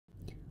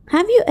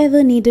Have you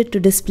ever needed to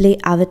display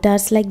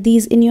avatars like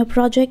these in your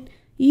project?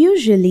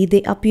 Usually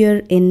they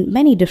appear in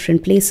many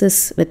different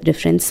places with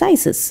different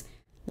sizes,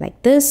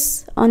 like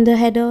this on the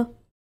header,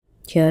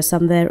 here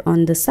somewhere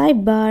on the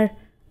sidebar,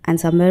 and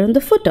somewhere on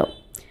the footer.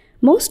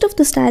 Most of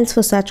the styles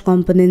for such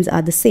components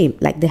are the same,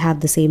 like they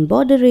have the same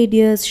border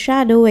radius,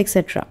 shadow,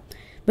 etc.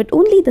 But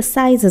only the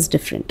size is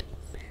different.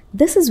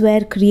 This is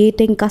where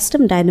creating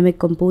custom dynamic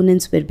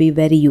components will be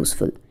very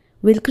useful.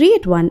 We'll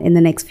create one in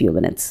the next few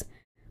minutes.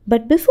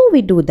 But before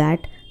we do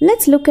that,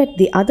 let's look at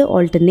the other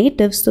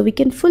alternatives so we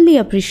can fully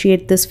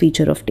appreciate this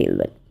feature of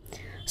Tailwind.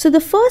 So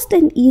the first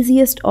and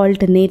easiest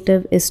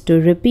alternative is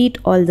to repeat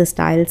all the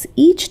styles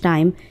each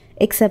time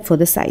except for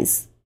the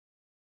size.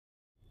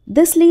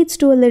 This leads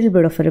to a little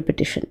bit of a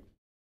repetition.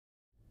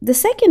 The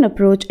second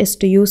approach is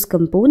to use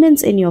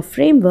components in your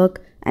framework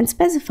and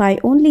specify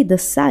only the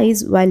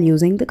size while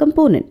using the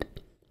component.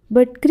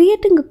 But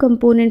creating a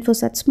component for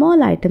such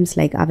small items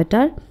like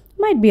avatar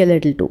might be a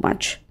little too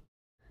much.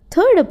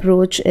 Third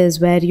approach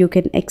is where you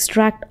can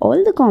extract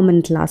all the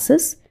common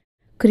classes,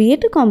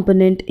 create a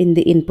component in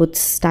the inputs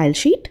style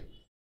sheet,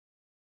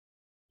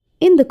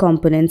 in the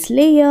components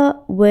layer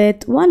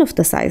with one of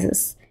the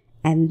sizes,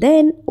 and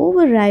then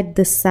override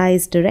this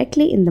size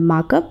directly in the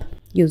markup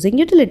using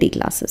utility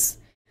classes.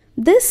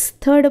 This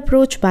third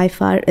approach by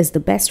far is the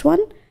best one,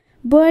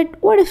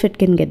 but what if it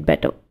can get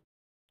better?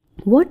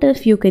 What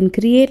if you can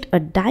create a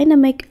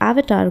dynamic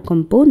avatar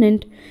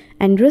component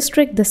and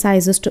restrict the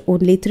sizes to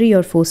only 3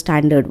 or 4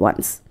 standard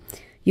ones?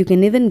 You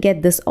can even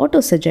get this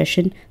auto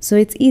suggestion so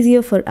it's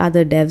easier for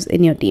other devs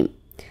in your team.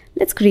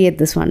 Let's create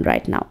this one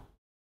right now.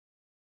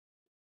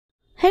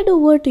 Head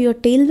over to your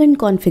Tailwind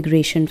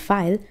configuration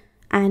file,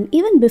 and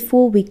even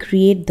before we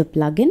create the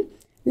plugin,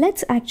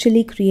 let's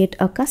actually create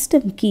a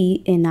custom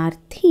key in our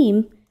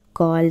theme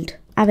called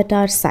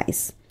avatar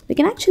size. We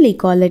can actually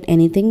call it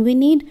anything we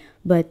need,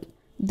 but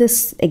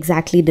this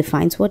exactly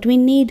defines what we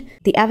need,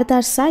 the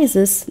avatar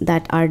sizes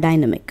that are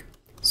dynamic.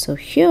 So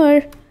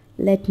here,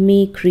 let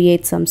me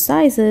create some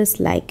sizes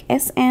like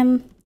SM,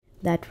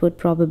 that would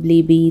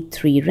probably be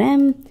 3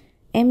 rem,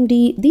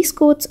 MD, these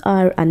quotes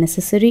are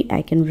unnecessary,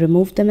 I can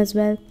remove them as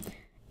well.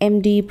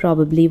 MD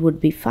probably would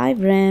be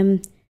 5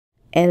 rem,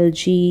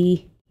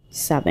 LG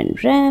 7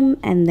 rem,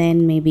 and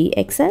then maybe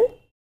XL.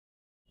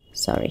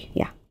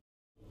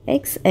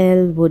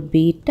 XL would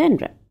be 10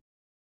 rem.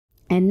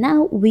 And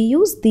now we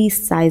use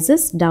these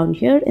sizes down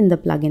here in the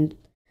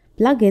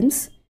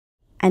plugins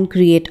and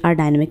create our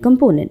dynamic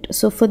component.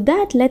 So for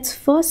that, let's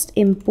first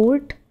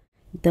import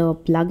the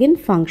plugin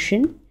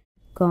function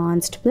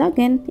const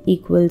plugin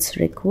equals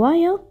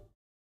require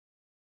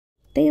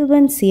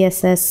Tailwind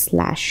CSS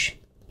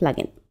 /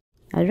 plugin.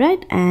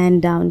 Alright, and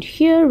down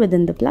here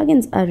within the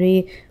plugins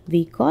array,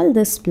 we call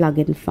this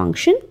plugin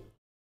function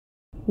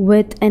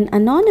with an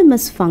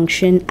anonymous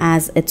function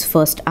as its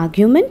first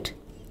argument.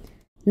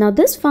 Now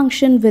this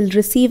function will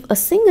receive a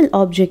single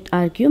object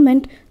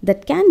argument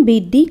that can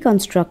be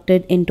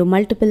deconstructed into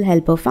multiple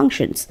helper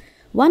functions.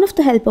 One of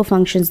the helper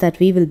functions that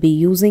we will be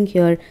using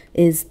here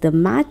is the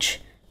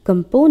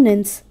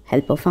matchComponents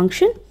helper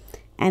function.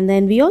 And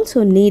then we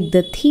also need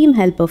the theme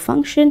helper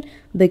function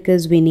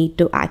because we need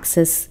to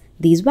access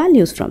these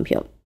values from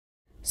here.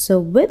 So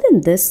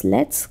within this,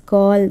 let's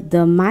call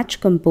the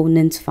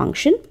matchComponents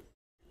function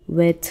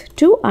with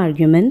 2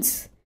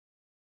 arguments,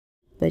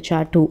 which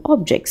are 2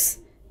 objects.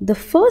 The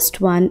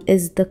first one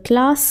is the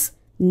class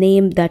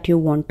name that you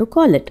want to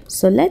call it.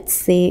 So let's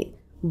say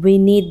we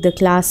need the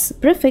class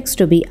prefix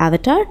to be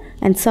avatar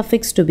and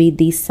suffix to be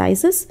these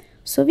sizes.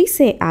 So we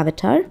say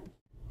avatar,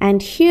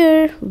 and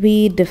here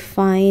we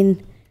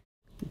define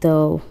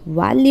the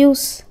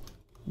values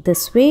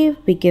this way.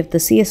 We give the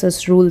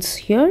CSS rules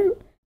here.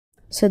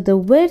 So the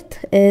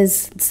width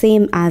is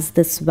same as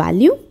this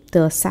value,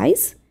 the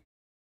size.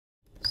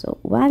 So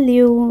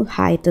value,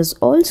 height is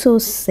also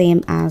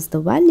same as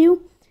the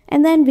value.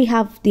 And then we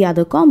have the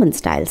other common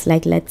styles,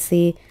 like let's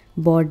say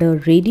border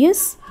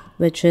radius,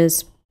 which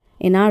is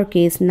in our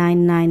case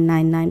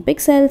 9999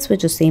 pixels,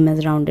 which is same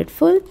as rounded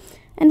full.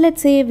 And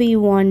let's say we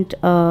want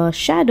a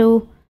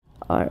shadow,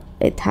 or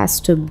it has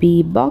to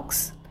be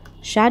box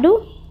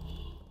shadow.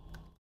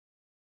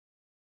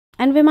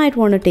 And we might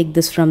want to take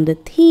this from the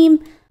theme,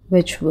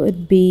 which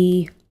would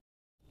be,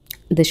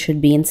 this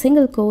should be in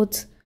single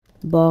quotes,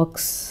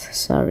 box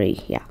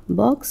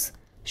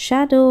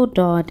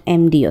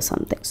shadow.md or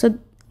something. So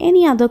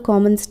any other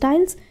common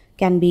styles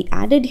can be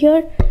added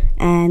here,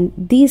 and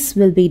these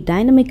will be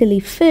dynamically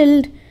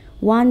filled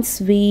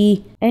once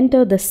we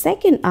enter the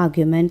second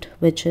argument,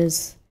 which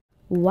is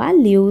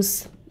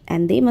values,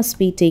 and they must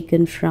be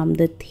taken from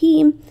the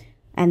theme,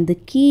 and the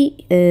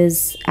key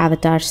is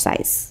avatar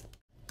size.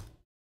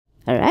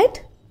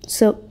 Alright,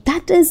 so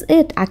that is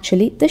it.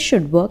 Actually, this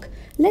should work.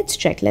 Let's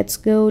check. Let's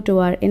go to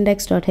our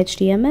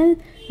index.html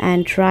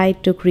and try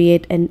to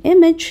create an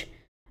image.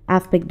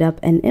 I've picked up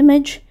an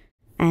image.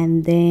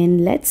 And then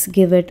let's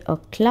give it a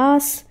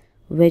class,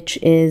 which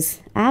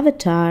is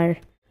avatar,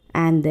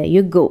 and there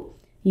you go.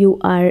 You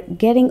are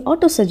getting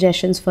auto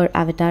suggestions for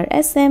avatar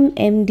SM,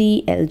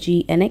 MD,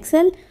 LG, and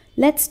XL.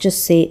 Let's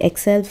just say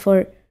Excel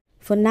for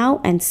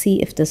now and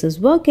see if this is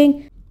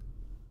working.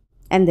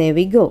 And there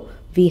we go.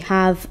 We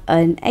have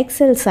an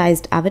Excel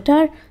sized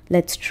avatar.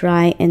 Let's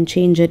try and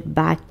change it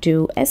back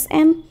to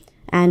SM,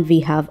 and we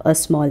have a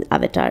small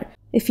avatar.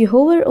 If you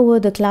hover over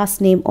the class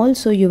name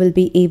also, you will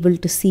be able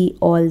to see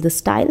all the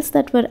styles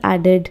that were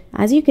added.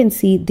 As you can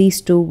see,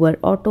 these two were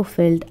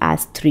auto-filled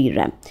as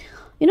 3rem.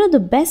 You know, the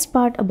best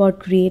part about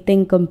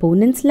creating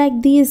components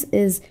like these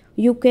is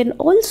you can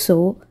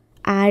also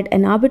add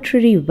an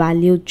arbitrary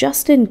value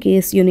just in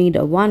case you need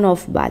a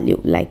one-off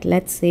value, like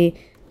let's say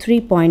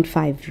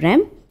 3.5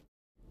 rem.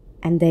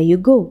 And there you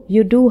go.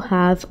 You do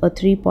have a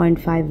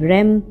 3.5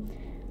 rem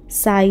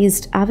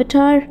sized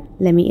avatar.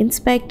 Let me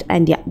inspect,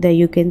 and yeah, there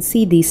you can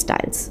see these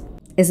styles.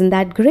 Isn't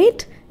that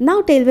great?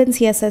 Now Tailwind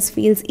CSS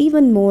feels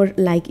even more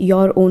like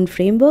your own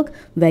framework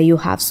where you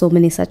have so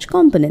many such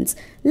components.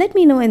 Let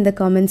me know in the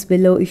comments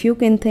below if you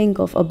can think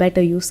of a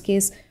better use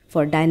case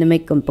for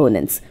dynamic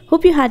components.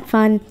 Hope you had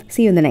fun.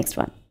 See you in the next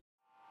one.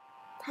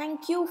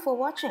 Thank you for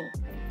watching.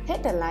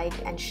 Hit a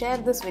like and share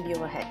this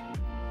video ahead.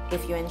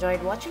 If you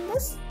enjoyed watching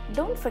this,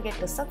 don't forget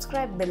to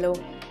subscribe below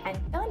and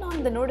turn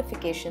on the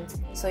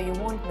notifications so you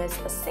won't miss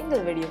a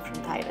single video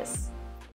from Tyrus.